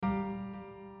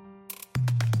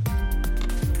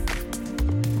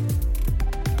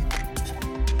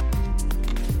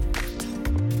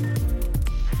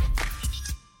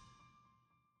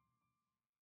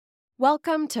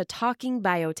Welcome to Talking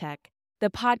Biotech,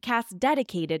 the podcast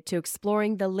dedicated to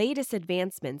exploring the latest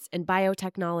advancements in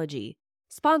biotechnology,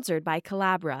 sponsored by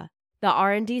Collabra, the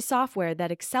R&D software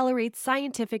that accelerates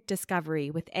scientific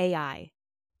discovery with AI.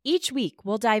 Each week,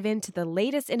 we'll dive into the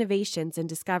latest innovations and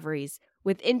discoveries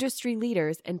with industry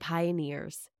leaders and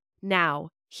pioneers. Now,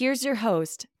 here's your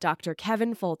host, Dr.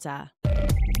 Kevin Folta.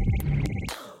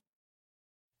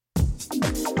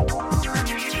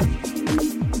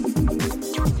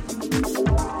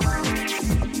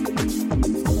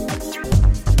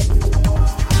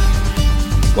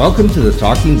 Welcome to the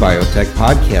Talking Biotech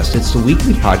podcast. It's the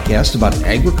weekly podcast about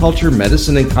agriculture,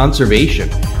 medicine, and conservation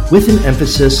with an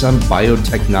emphasis on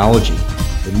biotechnology,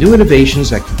 the new innovations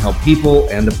that can help people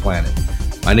and the planet.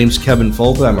 My name's Kevin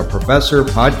Folta. I'm a professor,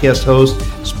 podcast host,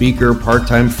 speaker,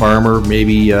 part-time farmer,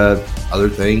 maybe other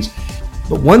things.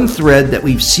 But one thread that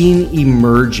we've seen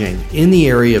emerging in the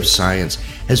area of science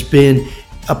has been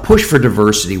a push for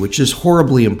diversity, which is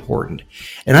horribly important.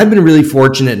 And I've been really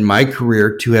fortunate in my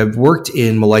career to have worked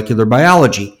in molecular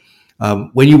biology.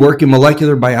 When you work in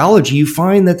molecular biology, you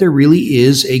find that there really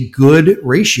is a good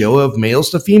ratio of males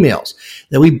to females,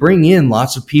 that we bring in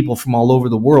lots of people from all over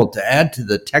the world to add to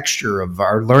the texture of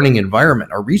our learning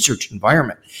environment, our research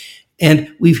environment.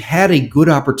 And we've had a good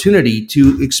opportunity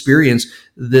to experience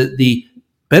the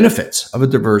benefits of a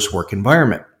diverse work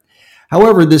environment.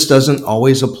 However, this doesn't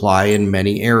always apply in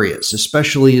many areas,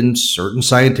 especially in certain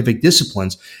scientific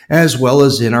disciplines, as well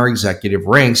as in our executive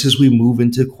ranks as we move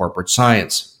into corporate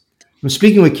science. I'm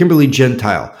speaking with Kimberly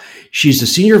Gentile. She's the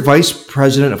Senior Vice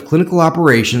President of Clinical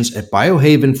Operations at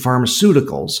Biohaven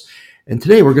Pharmaceuticals. And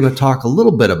today we're going to talk a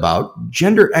little bit about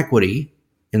gender equity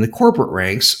in the corporate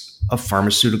ranks of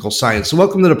pharmaceutical science. So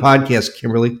welcome to the podcast,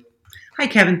 Kimberly. Hi,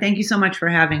 Kevin. Thank you so much for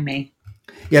having me.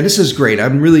 Yeah, this is great. I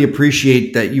really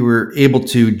appreciate that you were able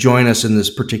to join us in this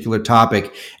particular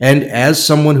topic. And as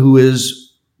someone who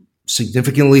is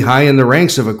significantly high in the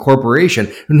ranks of a corporation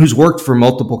and who's worked for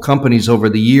multiple companies over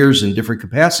the years in different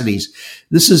capacities,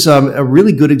 this is a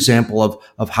really good example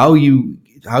of how you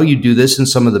do this and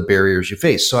some of the barriers you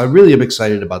face. So I really am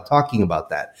excited about talking about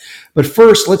that. But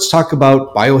first, let's talk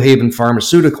about Biohaven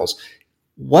Pharmaceuticals.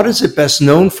 What is it best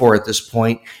known for at this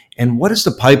point, and what does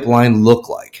the pipeline look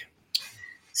like?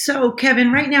 So,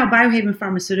 Kevin, right now, Biohaven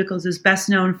Pharmaceuticals is best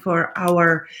known for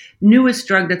our newest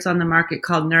drug that's on the market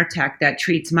called Nurtec that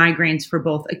treats migraines for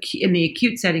both in the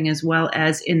acute setting as well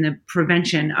as in the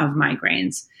prevention of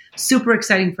migraines. Super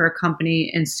exciting for a company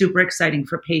and super exciting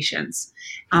for patients.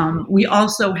 We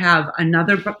also have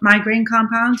another migraine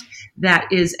compound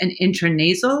that is an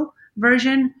intranasal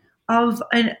version of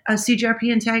a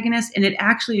CGRP antagonist, and it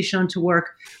actually is shown to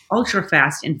work ultra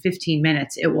fast in 15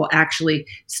 minutes. It will actually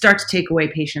start to take away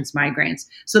patients' migraines.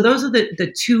 So those are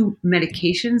the two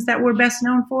medications that we're best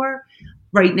known for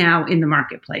right now in the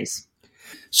marketplace.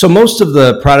 So most of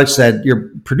the products that you're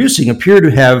producing appear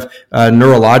to have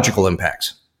neurological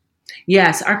impacts.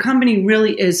 Yes, our company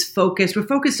really is focused. We're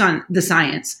focused on the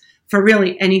science for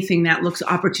really anything that looks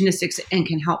opportunistic and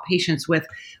can help patients with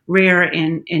rare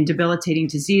and debilitating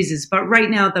diseases. But right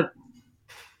now, the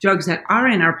drugs that are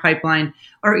in our pipeline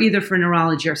are either for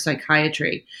neurology or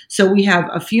psychiatry. So we have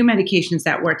a few medications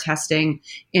that we're testing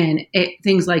in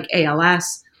things like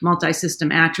ALS,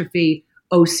 multisystem atrophy,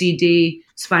 OCD,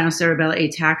 spinocerebellar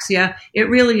ataxia. It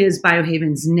really is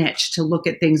Biohaven's niche to look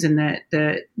at things in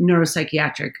the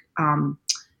neuropsychiatric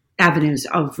avenues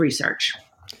of research.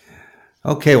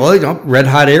 Okay, well, red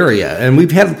hot area. And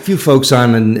we've had a few folks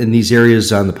on in these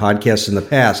areas on the podcast in the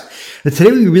past. But today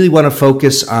we really want to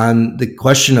focus on the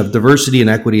question of diversity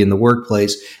and equity in the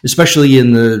workplace, especially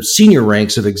in the senior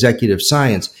ranks of executive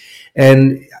science.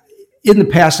 And in the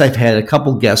past, I've had a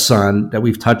couple guests on that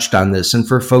we've touched on this. And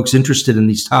for folks interested in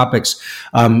these topics,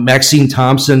 Maxine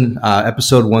Thompson,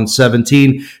 episode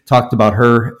 117, talked about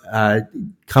her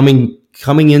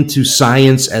coming into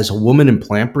science as a woman in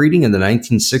plant breeding in the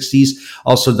 1960s.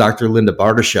 Also, Dr. Linda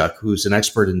Bartoshuk, who's an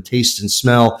expert in taste and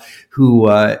smell, who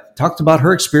talked about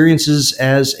her experiences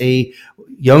as a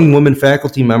young woman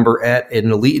faculty member at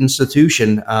an elite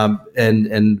institution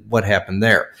and what happened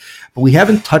there. But we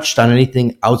haven't touched on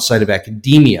anything outside of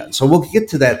academia. So we'll get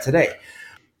to that today.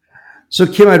 So,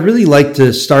 Kim, I'd really like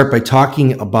to start by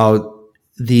talking about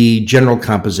the general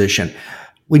composition.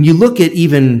 When you look at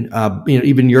even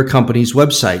your company's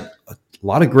website, a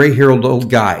lot of gray-haired old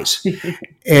guys,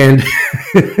 and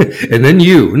and then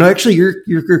you. No, actually,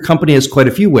 your company has quite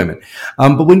a few women.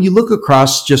 But when you look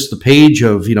across just the page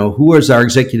of who is our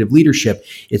executive leadership,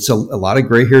 it's a lot of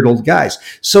gray-haired old guys.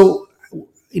 So,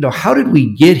 how did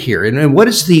we get here, and what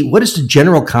is the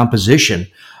general composition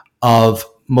of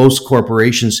most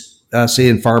corporations, say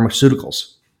in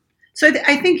pharmaceuticals? So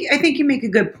I think you make a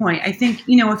good point. I think,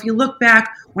 if you look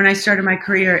back when I started my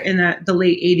career in the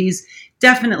late 80s,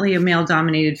 definitely a male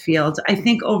dominated field. I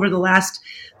think over the last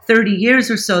 30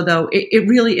 years or so, though, it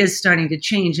really is starting to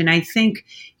change. And I think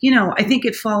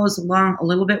it follows along a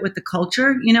little bit with the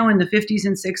culture. In the 50s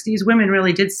and 60s, women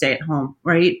really did stay at home,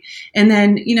 right? And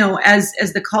then, as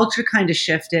the culture kind of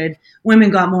shifted, women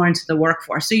got more into the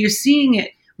workforce. So you're seeing it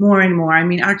more and more. I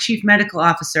mean, our chief medical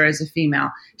officer is a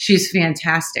female. She's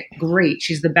fantastic, great.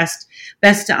 She's the best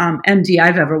MD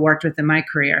I've ever worked with in my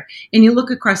career. And you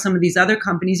look across some of these other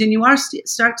companies, and you are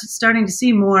starting to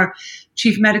see more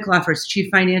chief medical officers, chief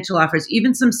financial officers,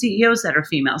 even some CEOs that are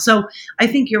female. So I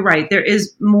think you're right. There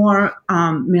is more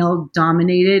male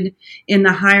dominated in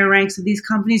the higher ranks of these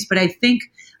companies, but I think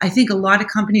a lot of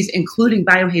companies, including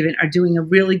Biohaven, are doing a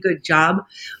really good job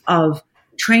of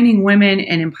training women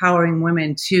and empowering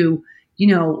women to,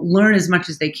 learn as much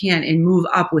as they can and move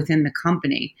up within the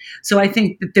company. So I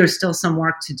think that there's still some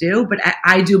work to do, but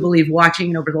I do believe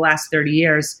watching over the last 30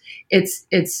 years, it's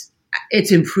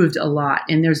improved a lot.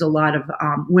 And there's a lot of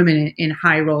women in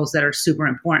high roles that are super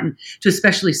important to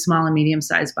especially small and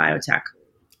medium-sized biotech.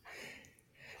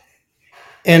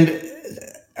 And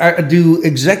do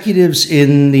executives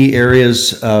in the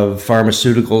areas of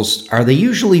pharmaceuticals, are they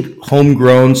usually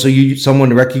homegrown? So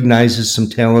someone recognizes some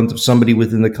talent of somebody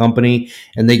within the company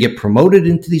and they get promoted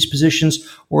into these positions?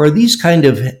 Or are these kind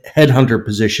of headhunter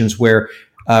positions or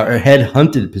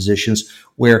headhunted positions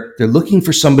where they're looking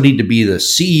for somebody to be the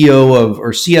CEO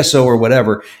or CSO or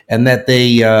whatever, and that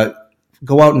they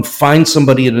go out and find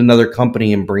somebody at another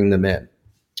company and bring them in?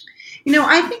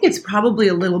 I think it's probably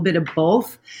a little bit of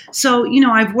both. So,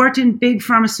 I've worked in big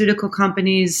pharmaceutical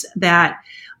companies that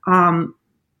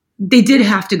they did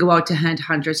have to go out to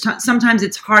headhunters. Sometimes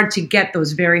it's hard to get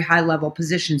those very high level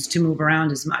positions to move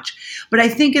around as much. But I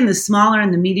think in the smaller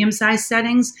and the medium sized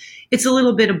settings, it's a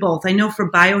little bit of both. I know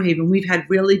for Biohaven, we've had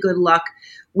really good luck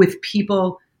with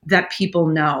people that people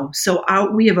know. So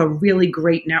we have a really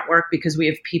great network because we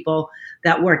have people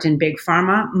that worked in big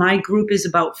pharma. My group is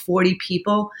about 40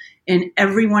 people, and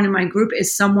everyone in my group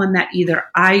is someone that either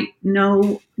I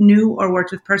knew or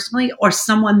worked with personally, or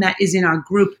someone that is in our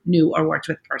group knew or worked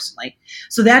with personally.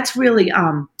 So that's really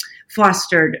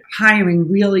fostered hiring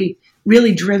really,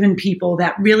 really driven people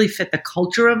that really fit the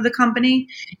culture of the company.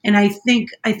 And I think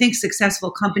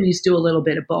successful companies do a little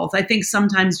bit of both. I think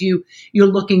sometimes you're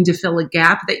looking to fill a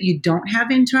gap that you don't have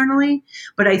internally,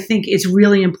 but I think it's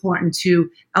really important to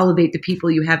elevate the people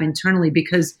you have internally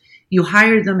because you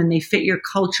hire them and they fit your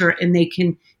culture and they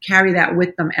can carry that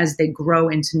with them as they grow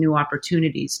into new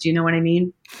opportunities. Do you know what I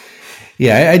mean?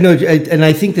 Yeah, I know, and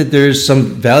I think that there's some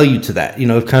value to that,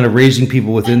 kind of raising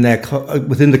people within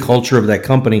the culture of that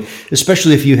company,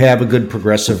 especially if you have a good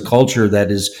progressive culture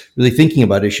that is really thinking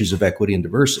about issues of equity and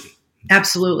diversity.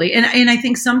 Absolutely, and I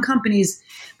think some companies,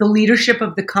 the leadership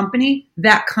of the company,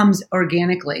 that comes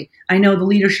organically. I know the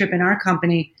leadership in our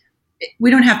company,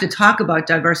 we don't have to talk about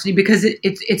diversity because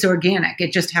it's organic.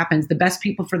 It just happens. The best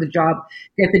people for the job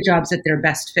get the jobs that they're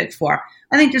best fit for.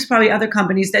 I think there's probably other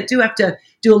companies that do have to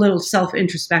do a little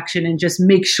self-introspection and just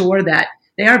make sure that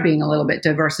they are being a little bit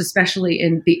diverse, especially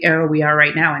in the era we are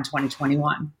right now in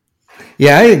 2021.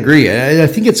 Yeah, I agree. I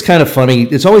think it's kind of funny.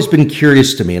 It's always been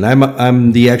curious to me, and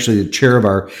I'm the chair of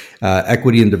our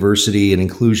equity and diversity and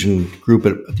inclusion group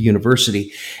at the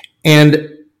university, and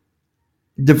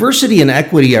diversity and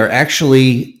equity are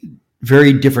actually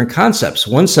very different concepts.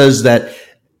 One says that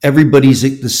everybody's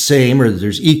the same or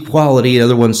there's equality. The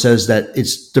other one says that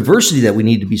it's diversity that we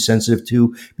need to be sensitive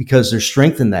to because there's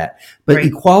strength in that. But right.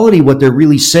 Equality, what they're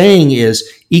really saying is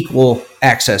equal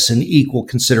access and equal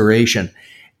consideration,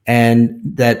 and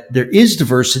that there is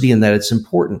diversity and that it's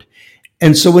important.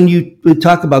 And so when you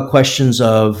talk about questions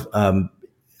of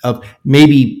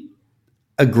maybe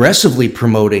aggressively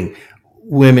promoting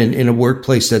women in a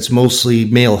workplace that's mostly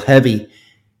male heavy,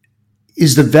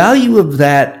 is the value of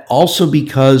that also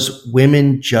because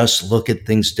women just look at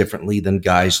things differently than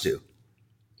guys do?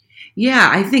 Yeah,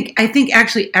 I think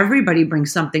actually everybody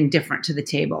brings something different to the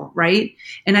table, right?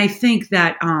 And I think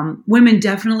that women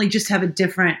definitely just have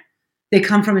they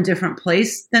come from a different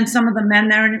place than some of the men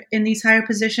that are in these higher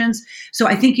positions. So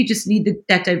I think you just need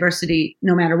that diversity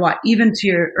no matter what. Even to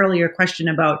your earlier question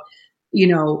about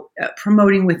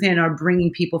promoting within or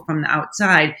bringing people from the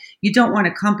outside. You don't want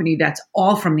a company that's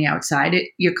all from the outside.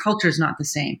 Your culture is not the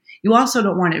same. You also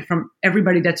don't want it from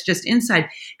everybody that's just inside,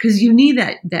 because you need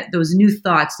that those new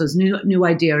thoughts, those new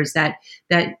ideas, that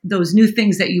those new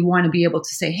things that you want to be able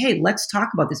to say, hey, let's talk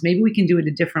about this. Maybe we can do it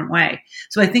a different way.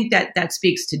 So I think that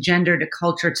speaks to gender, to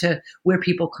culture, to where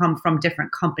people come from,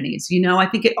 different companies. I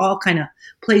think it all kind of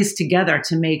plays together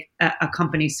to make a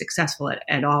company successful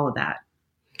at all of that.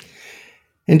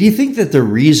 And do you think that the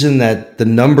reason that the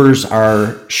numbers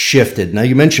are shifted? Now,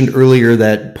 you mentioned earlier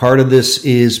that part of this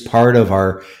is part of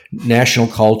our national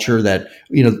culture, that,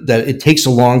 that it takes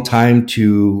a long time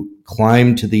to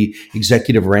climb to the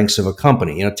executive ranks of a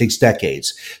company. It takes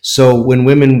decades. So when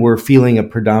women were feeling a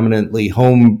predominantly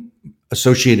home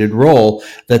associated role,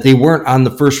 that they weren't on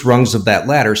the first rungs of that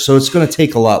ladder. So it's going to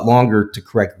take a lot longer to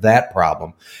correct that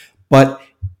problem.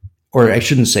 Or I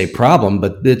shouldn't say problem,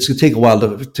 but it's going to take a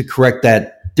while to correct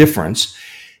that difference.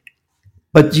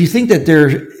 But do you think that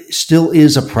there still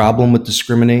is a problem with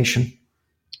discrimination?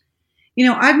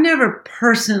 I've never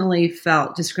personally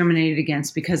felt discriminated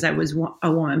against because I was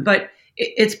a woman, but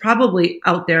it's probably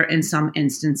out there in some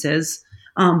instances.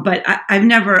 But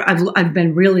I've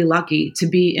been really lucky to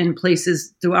be in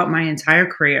places throughout my entire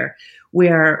career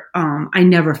where I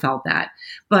never felt that.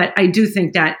 But I do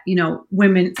think that,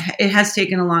 women, it has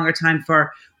taken a longer time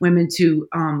for women to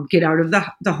get out of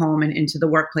the home and into the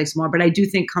workplace more. But I do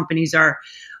think companies are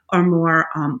more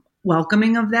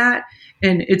welcoming of that.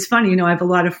 And it's funny, I have a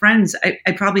lot of friends.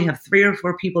 I probably have 3 or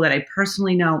 4 people that I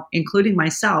personally know, including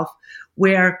myself,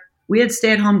 where we had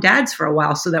stay-at-home dads for a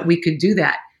while so that we could do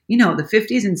that. The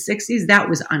 50s and 60s, that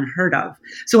was unheard of.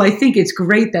 So I think it's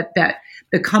great that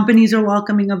the companies are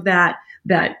welcoming of that,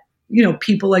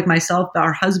 people like myself,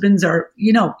 our husbands are,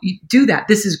 do that.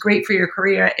 This is great for your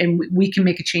career, and we can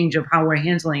make a change of how we're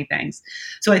handling things.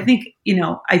 So I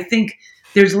think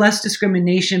there's less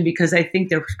discrimination because I think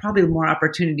there's probably more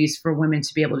opportunities for women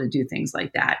to be able to do things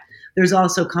like that. There's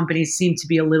also companies seem to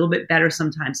be a little bit better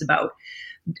sometimes about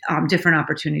different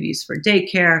opportunities for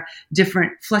daycare,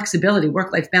 different flexibility.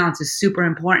 Work-life balance is super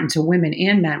important to women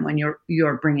and men when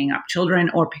you're bringing up children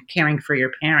or caring for your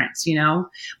parents,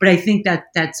 But I think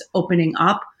that's opening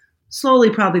up slowly,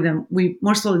 probably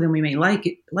more slowly than we may like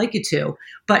it to.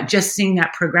 But just seeing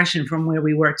that progression from where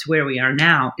we were to where we are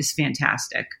now is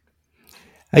fantastic.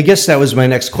 I guess that was my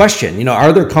next question.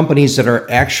 Are there companies that are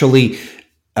actually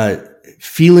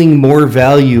feeling more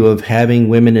value of having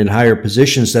women in higher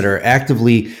positions, that are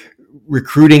actively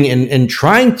recruiting and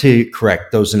trying to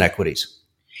correct those inequities?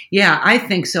 Yeah, I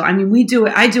think so. We do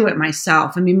it. I do it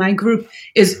myself. My group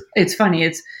it's funny.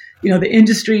 It's, the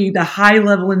industry, the high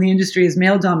level in the industry is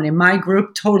male dominated. My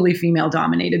group, totally female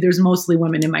dominated. There's mostly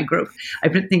women in my group. I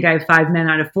think I have 5 men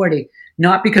out of 40.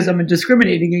 Not because I'm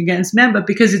discriminating against men, but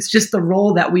because it's just the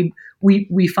role that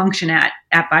we function at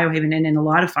Biohaven and in a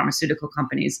lot of pharmaceutical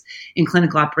companies in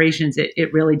clinical operations.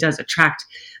 It really does attract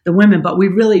the women, but we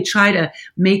really try to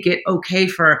make it okay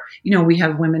for, we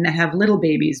have women that have little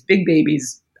babies, big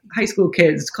babies, high school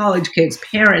kids, college kids,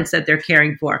 parents that they're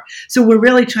caring for. So we're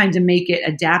really trying to make it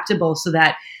adaptable so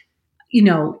that,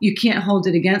 you can't hold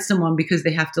it against someone because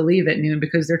they have to leave at noon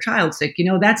because their child's sick.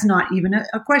 That's not even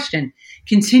a question.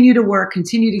 Continue to work,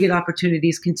 continue to get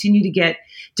opportunities, continue to get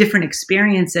different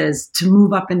experiences to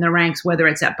move up in the ranks, whether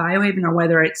it's at Biohaven or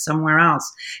whether it's somewhere else,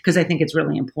 because I think it's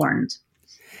really important.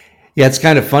 Yeah, it's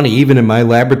kind of funny. Even in my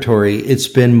laboratory, it's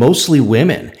been mostly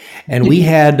women. And we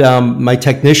had my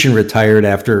technician retired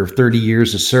after 30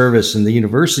 years of service in the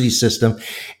university system.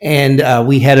 And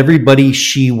we had everybody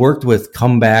she worked with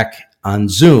come back on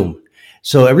Zoom.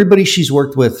 So everybody she's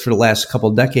worked with for the last couple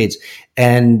of decades, but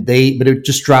it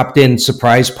just dropped in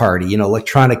surprise party,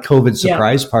 electronic COVID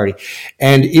surprise party.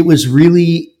 And it was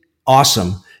really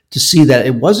awesome to see that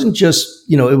it wasn't just,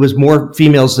 it was more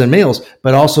females than males,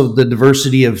 but also the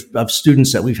diversity of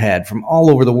students that we've had from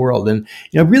all over the world. And,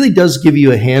 it really does give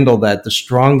you a handle that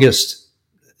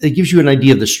it gives you an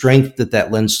idea of the strength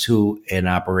that lends to an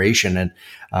operation. And,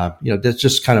 that's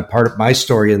just kind of part of my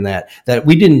story in that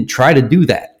we didn't try to do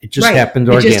that. It just happened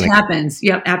organically. It just happens.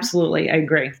 Yep, absolutely. I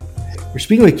agree. We're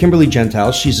speaking with Kimberly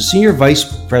Gentile. She's a Senior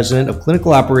Vice President of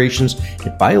Clinical Operations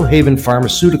at Biohaven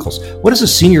Pharmaceuticals. What does a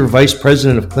Senior Vice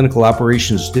President of Clinical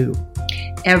Operations do?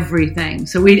 Everything.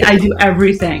 So I do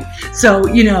everything. So,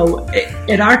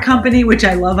 at our company, which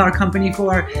I love our company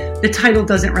for, the title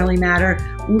doesn't really matter.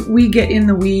 We get in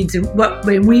the weeds and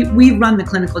we run the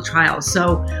clinical trials.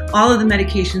 So all of the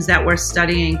medications that we're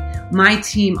studying, my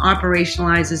team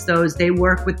operationalizes those. They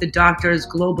work with the doctors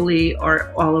globally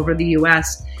or all over the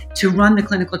US to run the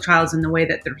clinical trials in the way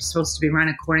that they're supposed to be run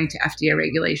according to FDA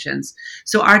regulations.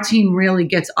 So our team really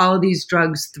gets all of these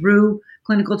drugs through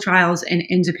clinical trials and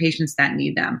into patients that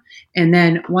need them. And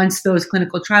then once those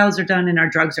clinical trials are done and our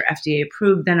drugs are FDA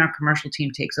approved, then our commercial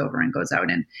team takes over and goes out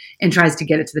and tries to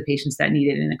get it to the patients that need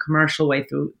it in a commercial way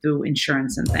through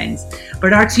insurance and things.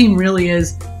 But our team really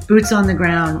is boots on the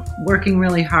ground, working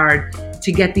really hard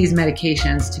to get these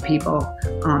medications to people,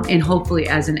 and hopefully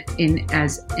as an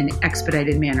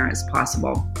expedited manner as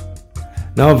possible.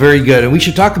 No, very good. And we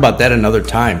should talk about that another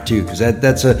time too, because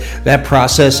that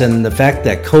process and the fact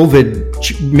that COVID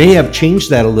may have changed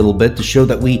that a little bit to show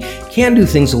that we can do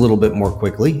things a little bit more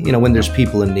quickly, when there's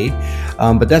people in need.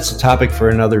 But that's a topic for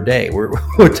another day. I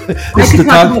could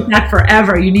talk about that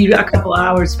forever. You need a couple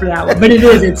hours for that one, but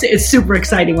it's super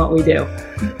exciting what we do.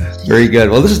 Very good.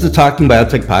 Well, this is the Talking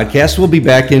Biotech podcast. We'll be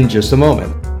back in just a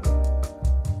moment.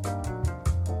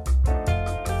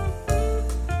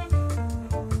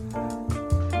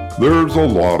 There's a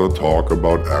lot of talk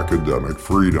about academic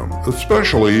freedom,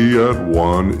 especially at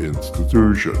one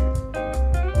institution.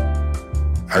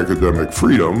 Academic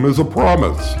freedom is a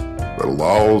promise that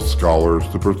allows scholars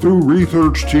to pursue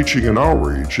research, teaching, and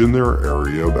outreach in their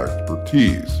area of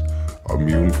expertise,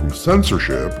 immune from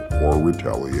censorship or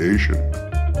retaliation.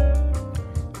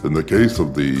 In the case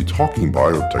of the Talking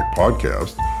Biotech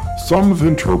podcast, some have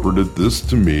interpreted this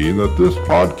to mean that this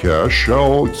podcast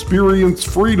shall experience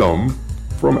freedom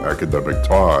from academic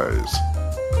ties.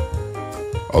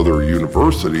 Other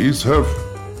universities have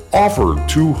offered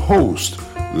to host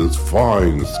this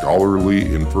fine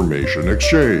scholarly information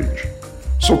exchange.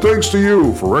 So thanks to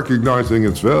you for recognizing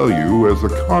its value as a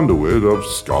conduit of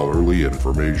scholarly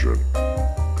information.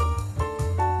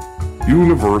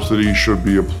 Universities should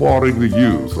be applauding the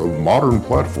use of modern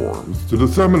platforms to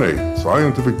disseminate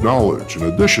scientific knowledge in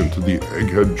addition to the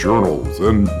egghead journals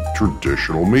and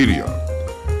traditional media.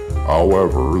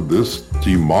 However, this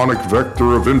demonic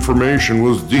vector of information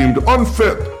was deemed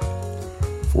unfit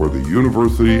for the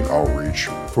university outreach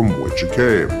from which it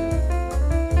came.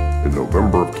 In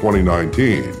November of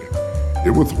 2019, it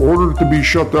was ordered to be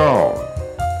shut down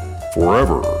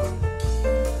forever.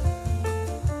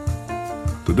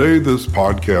 Today, this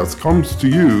podcast comes to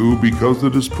you because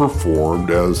it is performed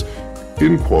as,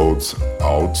 in quotes,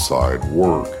 outside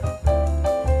work.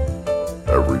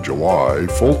 Every July,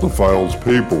 Folta files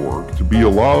paperwork to be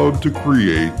allowed to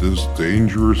create this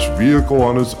dangerous vehicle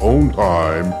on his own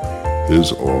time,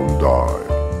 his own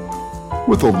dime.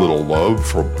 With a little love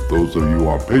from those of you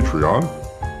on Patreon,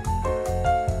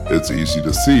 it's easy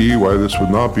to see why this would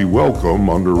not be welcome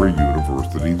under a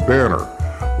university's banner,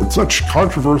 with such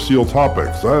controversial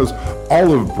topics as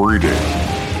olive breeding,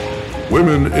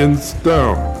 women in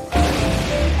STEM,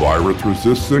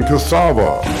 virus-resistant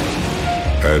cassava,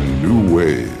 and new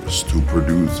ways to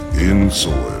produce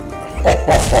insulin.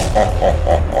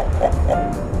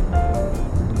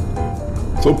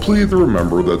 So please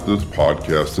remember that this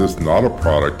podcast is not a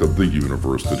product of the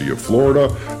University of Florida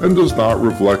and does not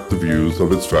reflect the views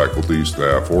of its faculty,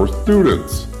 staff, or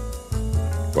students.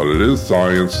 But it is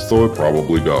science, so it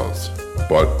probably does.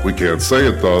 But we can't say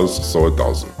it does, so it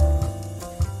doesn't.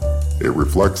 It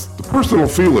reflects the personal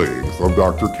feelings of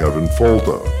Dr. Kevin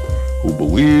Folta, who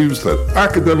believes that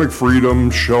academic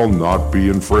freedom shall not be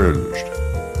infringed,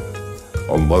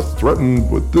 unless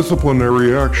threatened with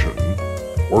disciplinary action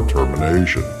or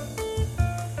termination.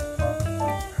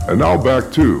 And now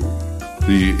back to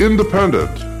the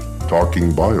independent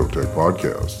Talking Biotech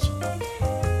podcast.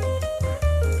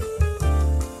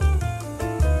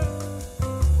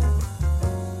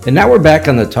 And now we're back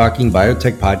on the Talking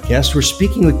Biotech podcast. We're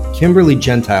speaking with Kimberly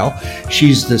Gentile.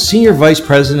 She's the Senior Vice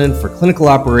President for Clinical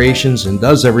Operations and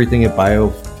does everything at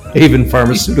Biohaven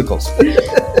Pharmaceuticals.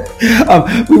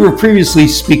 We were previously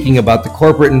speaking about the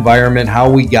corporate environment,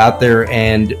 how we got there,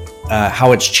 and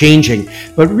how it's changing.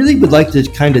 But really would like to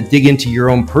kind of dig into your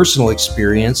own personal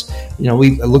experience.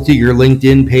 We looked at your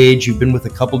LinkedIn page. You've been with a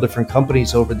couple different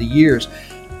companies over the years.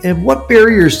 And what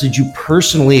barriers did you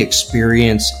personally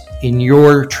experience in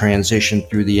your transition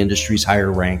through the industry's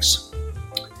higher ranks?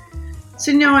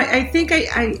 So no, I think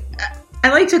I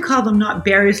like to call them not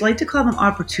barriers, I like to call them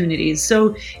opportunities.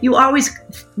 So you always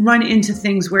run into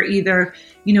things where either,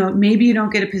 maybe you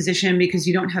don't get a position because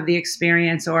you don't have the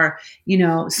experience, or,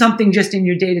 something just in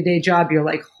your day-to-day job, you're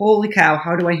like, holy cow,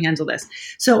 how do I handle this?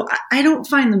 So I don't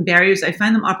find them barriers, I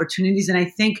find them opportunities. And I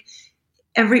think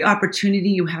every opportunity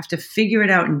you have to figure it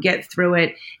out and get through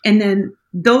it. And then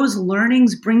those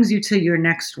learnings brings you to your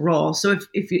next role. So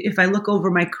if I look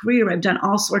over my career, I've done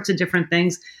all sorts of different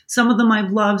things. Some of them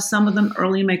I've loved, some of them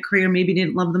early in my career, maybe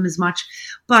didn't love them as much.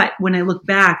 But when I look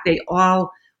back, they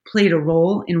all played a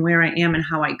role in where I am and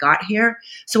how I got here.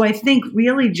 So I think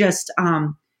really just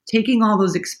taking all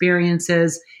those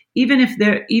experiences, even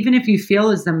if you feel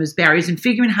as them as barriers, and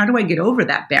figuring how do I get over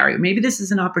that barrier? Maybe this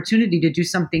is an opportunity to do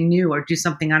something new or do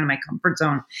something out of my comfort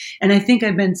zone. And I think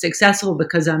I've been successful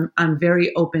because I'm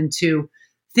very open to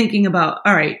thinking about,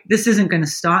 all right, this isn't going to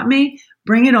stop me.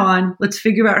 Bring it on. Let's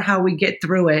figure out how we get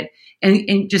through it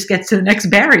and just get to the next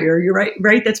barrier. You're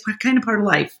right. That's kind of part of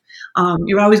life.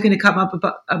 You're always going to come up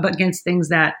against things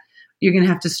that you're going to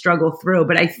have to struggle through.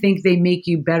 But I think they make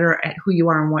you better at who you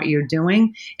are and what you're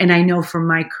doing. And I know from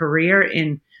my career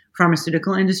in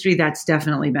pharmaceutical industry, that's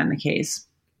definitely been the case.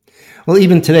 Well,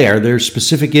 even today, are there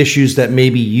specific issues that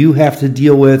maybe you have to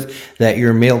deal with that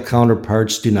your male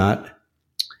counterparts do not?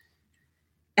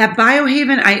 At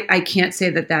Biohaven, I can't say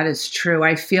that is true.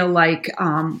 I feel like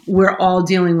we're all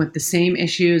dealing with the same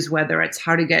issues, whether it's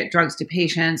how to get drugs to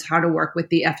patients, how to work with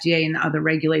the FDA and the other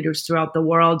regulators throughout the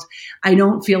world. I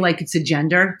don't feel like it's a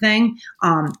gender thing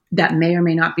that may or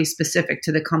may not be specific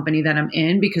to the company that I'm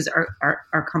in, because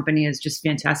our company is just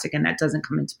fantastic and that doesn't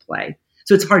come into play.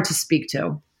 So it's hard to speak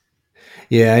to.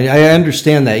 Yeah, I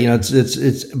understand that.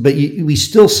 But we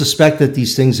still suspect that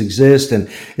these things exist, and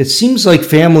it seems like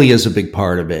family is a big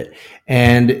part of it.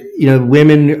 And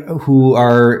women who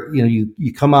are,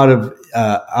 you come out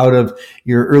of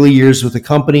your early years with the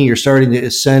company, you're starting to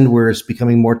ascend where it's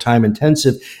becoming more time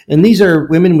intensive, and these are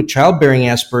women with childbearing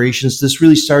aspirations. This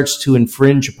really starts to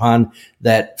infringe upon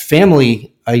that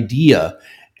family idea.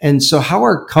 And so, how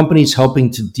are companies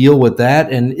helping to deal with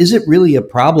that? And is it really a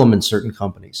problem in certain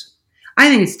companies? I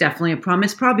think it's definitely a problem.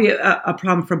 It's probably a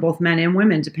problem for both men and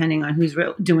women, depending on who's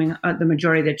doing the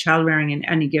majority of the child rearing in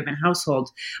any given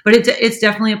household. But it's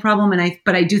definitely a problem,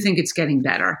 but I do think it's getting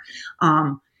better.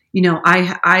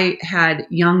 I had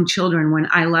young children when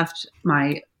I left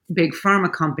my big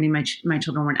pharma company. My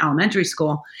children were in elementary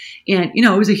school, and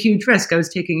it was a huge risk. I was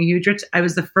taking a huge risk. I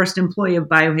was the first employee of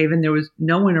Biohaven. There was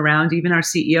no one around. Even our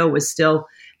CEO was still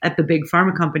at the big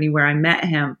pharma company where I met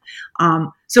him.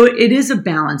 So it is a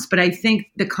balance, but I think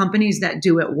the companies that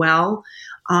do it well,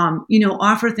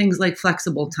 offer things like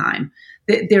flexible time.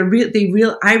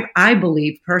 I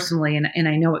believe personally, and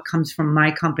I know it comes from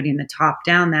my company and the top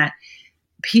down, that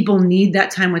people need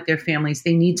that time with their families.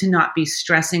 They need to not be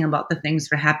stressing about the things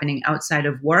that are happening outside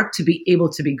of work to be able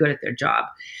to be good at their job.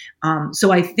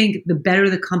 So I think the better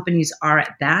the companies are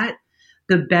at that,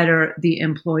 the better the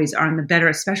employees are, and the better,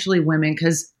 especially women,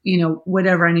 because,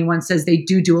 whatever anyone says, they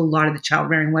do a lot of the child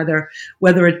rearing, whether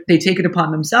they take it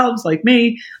upon themselves, like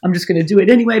me, I'm just going to do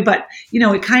it anyway. But,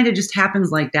 it kind of just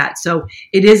happens like that. So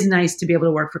it is nice to be able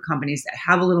to work for companies that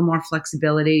have a little more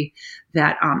flexibility,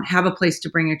 that have a place to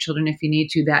bring your children if you need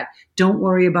to, that don't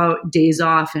worry about days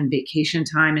off and vacation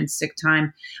time and sick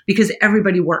time, because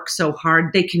everybody works so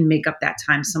hard, they can make up that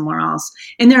time somewhere else.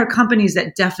 And there are companies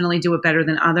that definitely do it better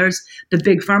than others. The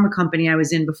big pharma company I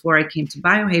was in before I came to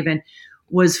Biohaven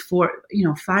was for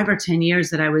 5 or 10 years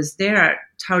that I was there,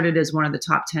 touted as one of the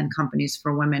top 10 companies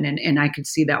for women. And I could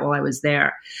see that while I was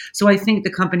there. So I think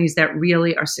the companies that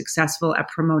really are successful at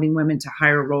promoting women to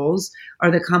higher roles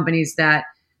are the companies that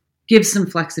give some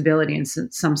flexibility and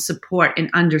some support and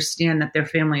understand that their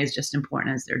family is just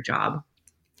important as their job.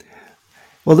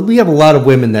 Well, we have a lot of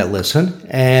women that listen,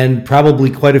 and probably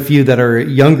quite a few that are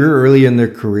younger, early in their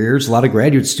careers. A lot of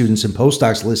graduate students and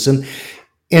postdocs listen.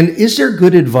 And is there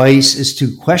good advice as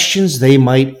to questions they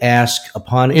might ask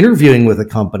upon interviewing with a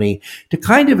company to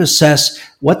kind of assess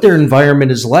what their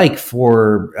environment is like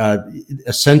for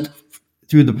ascent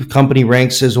through the company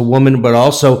ranks as a woman, but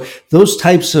also those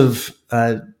types of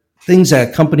things that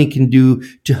a company can do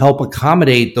to help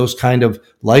accommodate those kind of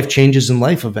life changes and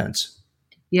life events?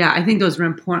 Yeah, I think those are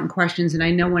important questions. And I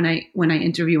know when I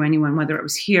interview anyone, whether it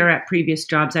was here at previous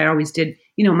jobs, I always did,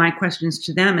 my questions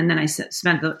to them. And then I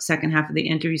spent the second half of the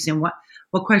interview saying, what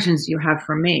questions do you have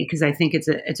for me? Because I think it's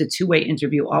a two-way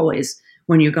interview always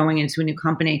when you're going into a new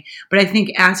company. But I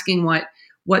think asking what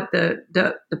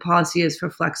the policy is for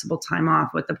flexible time off,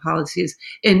 what the policy is.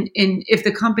 And if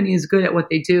the company is good at what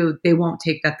they do, they won't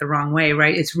take that the wrong way,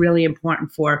 right? It's really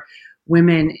important for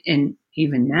women and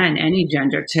even men, any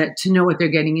gender, to know what they're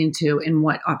getting into and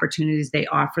what opportunities they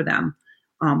offer them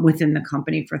within the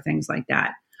company for things like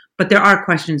that. But there are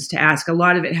questions to ask. A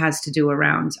lot of it has to do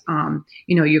around,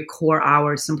 your core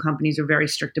hours. Some companies are very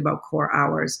strict about core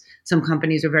hours. Some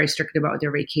companies are very strict about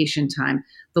their vacation time.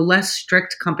 The less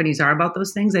strict companies are about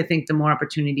those things, I think the more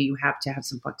opportunity you have to have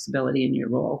some flexibility in your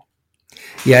role.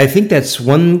 Yeah, I think that's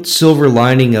one silver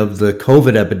lining of the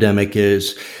COVID epidemic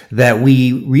is that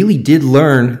we really did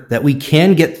learn that we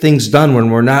can get things done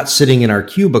when we're not sitting in our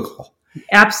cubicle.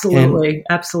 Absolutely.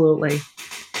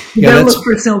 You got to look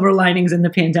for silver linings in the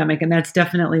pandemic, and that's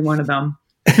definitely one of them.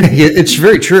 It's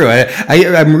very true.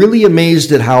 I'm really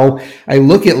amazed at how I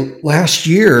look at last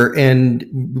year, and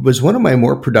it was one of my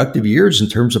more productive years in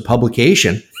terms of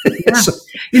publication. Yeah. So,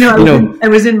 I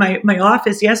was in my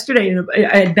office yesterday, and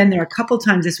I had been there a couple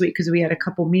times this week because we had a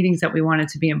couple meetings that we wanted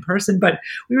to be in person, but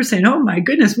we were saying, oh my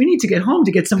goodness, we need to get home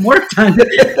to get some work done.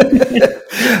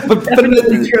 But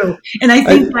definitely true. And I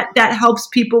think that helps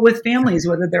people with families,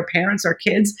 whether they're parents or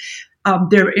kids.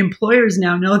 Their employers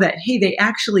now know that, hey, they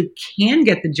actually can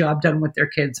get the job done with their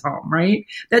kids home, right?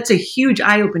 That's a huge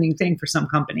eye-opening thing for some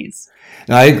companies.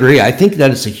 I agree. I think that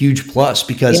it's a huge plus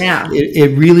because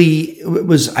it really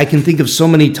was. I can think of so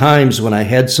many times when I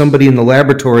had somebody in the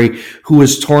laboratory who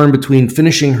was torn between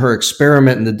finishing her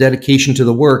experiment and the dedication to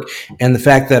the work and the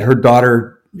fact that her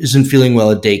daughter isn't feeling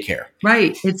well at daycare.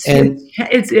 Right.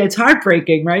 It's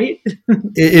heartbreaking, right?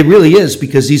 It really is,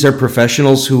 because these are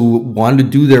professionals who want to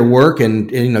do their work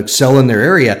and excel in their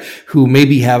area, who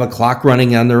maybe have a clock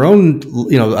running on their own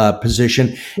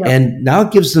position, and now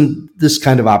it gives them this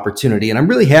kind of opportunity. And I'm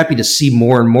really happy to see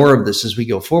more and more of this as we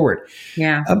go forward.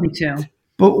 Yeah, me too.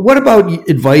 But what about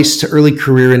advice to early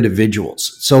career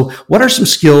individuals? So what are some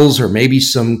skills or maybe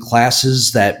some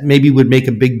classes that maybe would make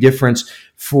a big difference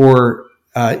for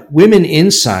women in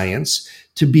science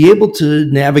to be able to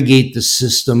navigate the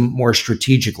system more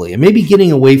strategically, and maybe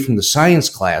getting away from the science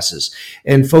classes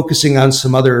and focusing on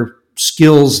some other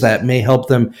skills that may help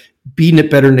them be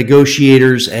better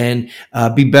negotiators and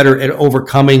be better at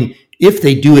overcoming, if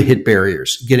they do hit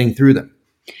barriers, getting through them?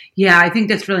 Yeah, I think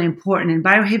that's really important. And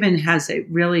Biohaven has a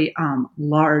really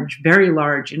very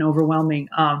large and overwhelming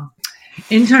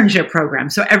internship program.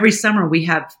 So every summer we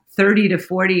have 30 to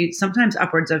 40, sometimes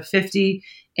upwards of 50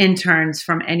 interns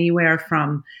from anywhere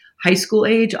from high school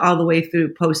age all the way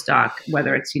through postdoc,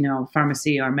 whether it's,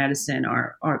 pharmacy or medicine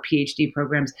or PhD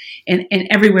programs and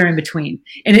everywhere in between.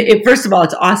 And first of all,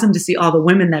 it's awesome to see all the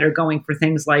women that are going for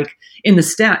things like in the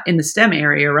STEM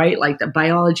area, right? Like the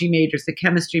biology majors, the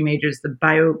chemistry majors, the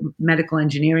biomedical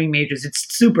engineering majors. It's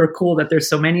super cool that there's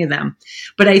so many of them.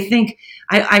 But I think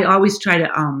I always try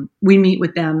to, we meet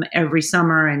with them every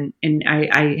summer and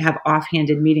I have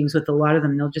offhanded meetings with a lot of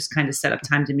them. They'll just kind of set up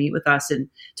time to meet with us and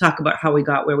talk about how we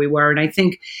got where we were. And I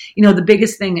think, the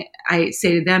biggest thing I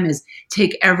say to them is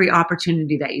take every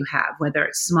opportunity that you have, whether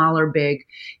it's small or big,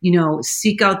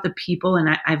 seek out the people.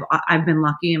 And I've been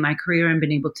lucky in my career and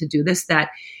been able to do this,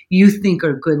 that you think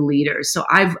are good leaders. So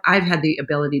I've had the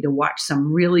ability to watch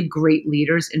some really great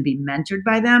leaders and be mentored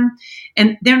by them.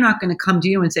 And they're not going to come to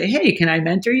you and say, hey, can I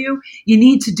mentor you? You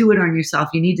need to do it on yourself.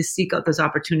 You need to seek out those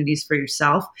opportunities for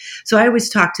yourself. So I always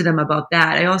talk to them about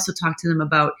that. I also talk to them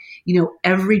about,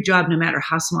 every job, no matter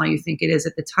how small you think it is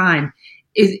at the time,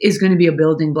 is going to be a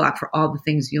building block for all the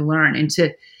things you learn. And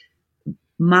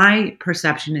my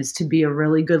perception is to be a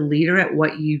really good leader at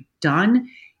what you've done,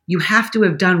 you have to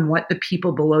have done what the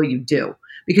people below you do.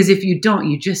 Because if you don't,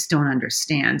 you just don't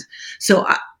understand. So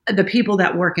the people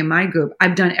that work in my group,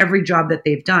 I've done every job that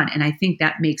they've done. And I think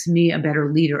that makes me a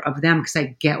better leader of them because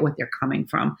I get what they're coming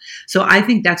from. So I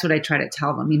think that's what I try to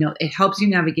tell them. It helps you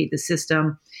navigate the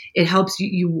system. It helps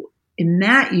you in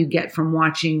that you get from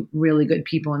watching really good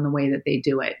people in the way that they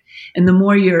do it. And the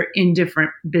more you're in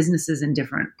different businesses and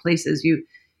different places, you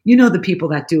know the people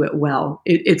that do it well.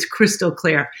 It's crystal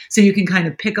clear. So you can kind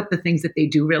of pick up the things that they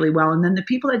do really well. And then the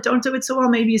people that don't do it so well,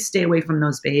 maybe you stay away from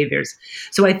those behaviors.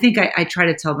 So I think I try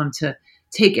to tell them to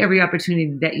take every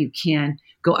opportunity that you can.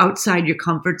 Go outside your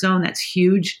comfort zone. That's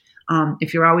huge.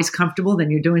 If you're always comfortable,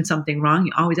 then you're doing something wrong.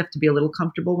 You always have to be a little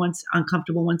uncomfortable once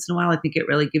in a while. I think it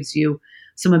really gives you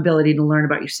some ability to learn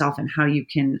about yourself and how you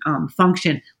can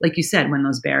function, like you said, when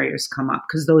those barriers come up,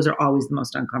 because those are always the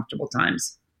most uncomfortable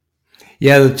times.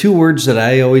 Yeah, the two words that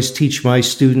I always teach my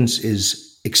students is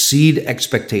exceed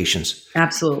expectations.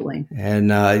 Absolutely.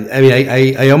 And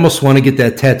I almost want to get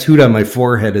that tattooed on my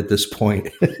forehead at this point.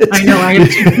 I know. I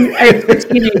have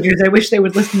teenagers. I wish they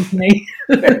would listen to me.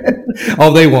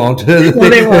 Oh, they won't. Well,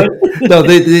 they won't. No,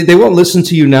 they won't listen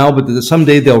to you now, but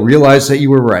someday they'll realize that you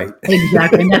were right.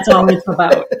 Exactly. And that's all it's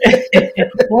about.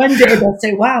 One day they'll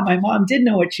say, wow, my mom did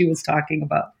know what she was talking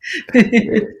about.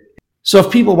 So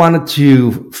if people wanted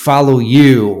to follow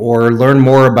you or learn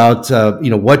more about,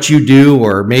 what you do,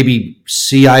 or maybe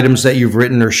see items that you've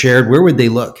written or shared, where would they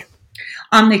look?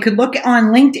 They could look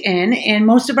on LinkedIn, and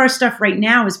most of our stuff right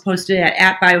now is posted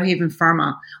at Biohaven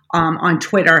Pharma on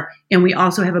Twitter. And we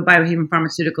also have a Biohaven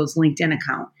Pharmaceuticals LinkedIn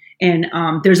account. And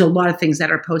there's a lot of things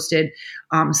that are posted.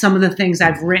 Some of the things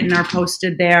I've written are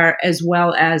posted there, as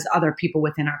well as other people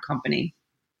within our company.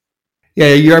 Yeah,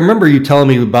 I remember you telling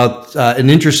me about an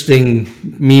interesting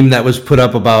meme that was put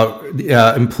up about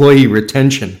employee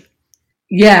retention.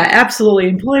 Yeah, absolutely.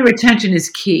 Employee retention is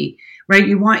key, right?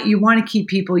 You want to keep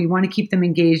people, you want to keep them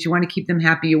engaged, you want to keep them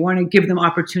happy, you want to give them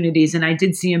opportunities. And I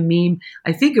did see a meme,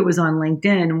 I think it was on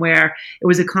LinkedIn, where it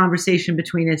was a conversation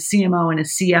between a CMO and a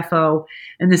CFO,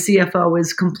 and the CFO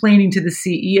was complaining to the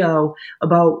CEO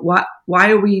about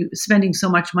why are we spending so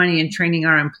much money in training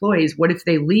our employees? What if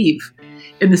they leave?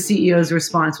 And the CEO's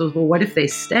response was, well, what if they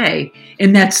stay?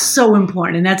 And that's so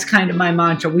important. And that's kind of my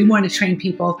mantra. We want to train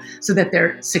people so that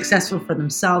they're successful for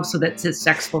themselves, so that it's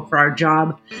successful for our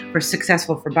job, for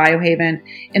successful for Biohaven.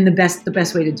 And the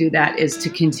best way to do that is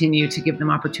to continue to give them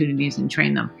opportunities and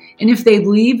train them. And if they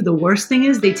leave, the worst thing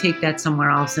is they take that somewhere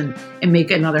else and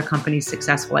make another company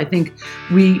successful. I think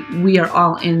we are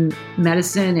all in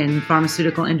medicine and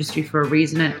pharmaceutical industry for a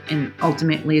reason, and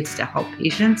ultimately it's to help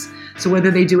patients. So whether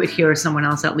they do it here or someone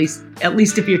else, at least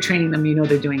if you're training them, you know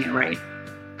they're doing it right.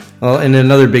 Well, and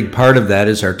another big part of that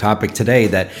is our topic today,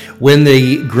 that when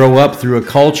they grow up through a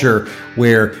culture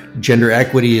where gender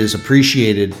equity is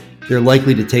appreciated, they're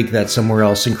likely to take that somewhere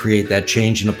else and create that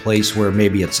change in a place where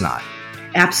maybe it's not.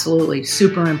 Absolutely.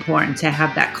 Super important to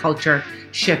have that culture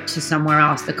shift to somewhere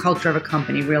else. The culture of a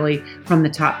company, really, from the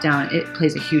top down, it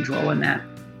plays a huge role in that.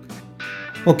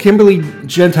 Well, Kimberly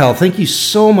Gentile, thank you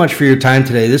so much for your time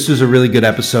today. This was a really good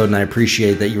episode, and I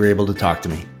appreciate that you were able to talk to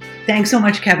me. Thanks so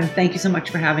much, Kevin. Thank you so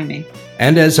much for having me.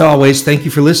 And as always, thank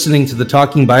you for listening to the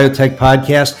Talking Biotech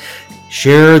podcast.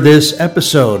 Share this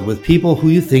episode with people who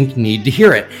you think need to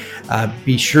hear it.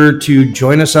 Be sure to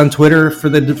join us on Twitter for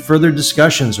the further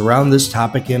discussions around this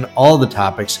topic and all the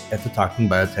topics at the Talking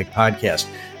Biotech podcast.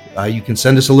 You can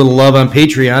send us a little love on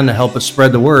Patreon to help us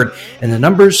spread the word, and the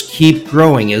numbers keep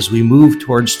growing as we move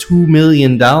towards 2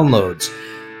 million downloads.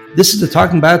 This is the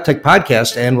Talking Biotech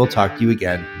podcast, and we'll talk to you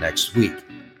again next week.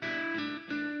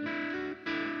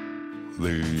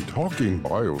 The Talking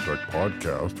Biotech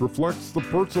podcast reflects the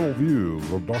personal views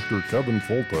of Dr. Kevin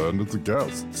Folta and its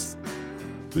guests.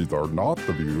 These are not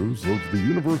the views of the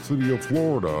University of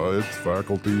Florida, its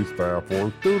faculty, staff,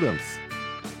 or students.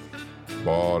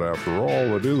 But after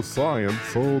all, it is science,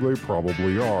 so they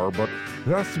probably are, but it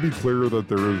has to be clear that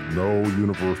there is no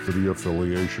university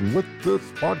affiliation with this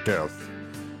podcast,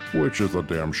 which is a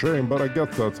damn shame, but I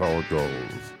guess that's how it goes.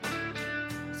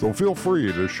 So feel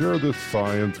free to share this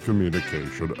science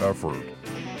communication effort,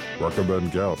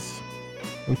 recommend guests,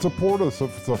 and support us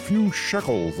with a few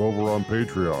shekels over on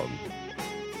Patreon.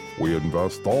 We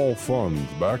invest all funds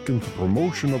back into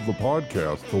promotion of the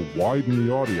podcast to widen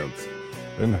the audience,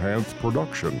 enhance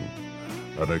production,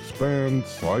 and expand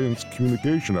science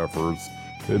communication efforts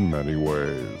in many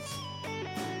ways.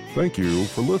 Thank you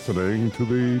for listening to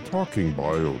the Talking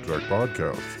Biotech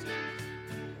podcast.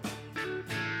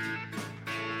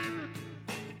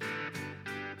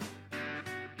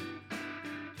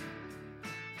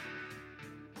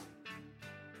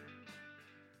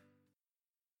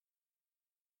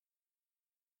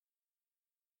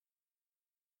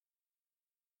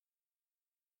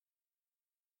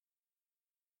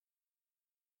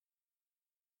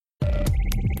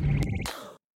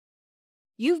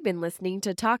 You've been listening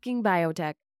to Talking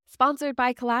Biotech, sponsored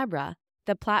by Collabra,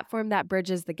 the platform that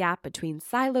bridges the gap between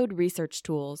siloed research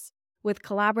tools. With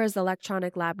Collabra's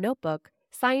electronic lab notebook,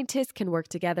 scientists can work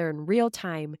together in real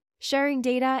time, sharing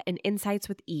data and insights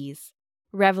with ease.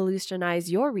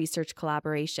 Revolutionize your research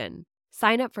collaboration.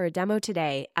 Sign up for a demo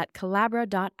today at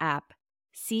collabra.app,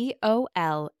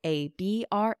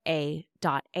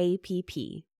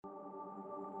 collabra.app.